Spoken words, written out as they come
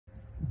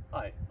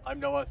Hi, I'm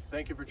Noah.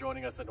 Thank you for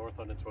joining us at North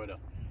London Toyota.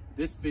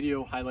 This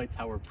video highlights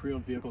how our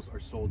pre-owned vehicles are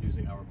sold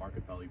using our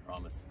market value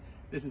promise.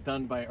 This is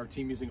done by our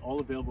team using all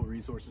available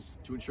resources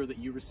to ensure that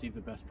you receive the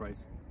best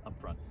price up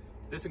front.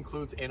 This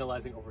includes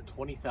analyzing over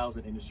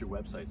 20,000 industry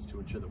websites to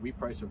ensure that we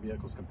price our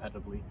vehicles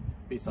competitively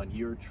based on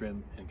year,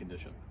 trim, and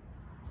condition.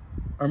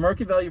 Our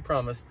market value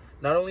promise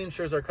not only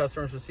ensures our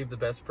customers receive the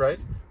best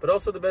price, but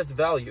also the best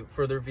value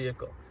for their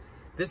vehicle.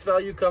 This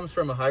value comes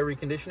from a high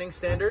reconditioning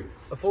standard,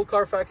 a full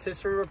Carfax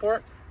history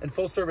report, and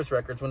full service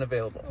records when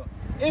available.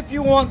 If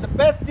you want the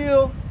best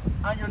deal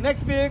on your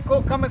next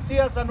vehicle, come and see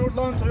us at North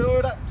London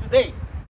Toyota today.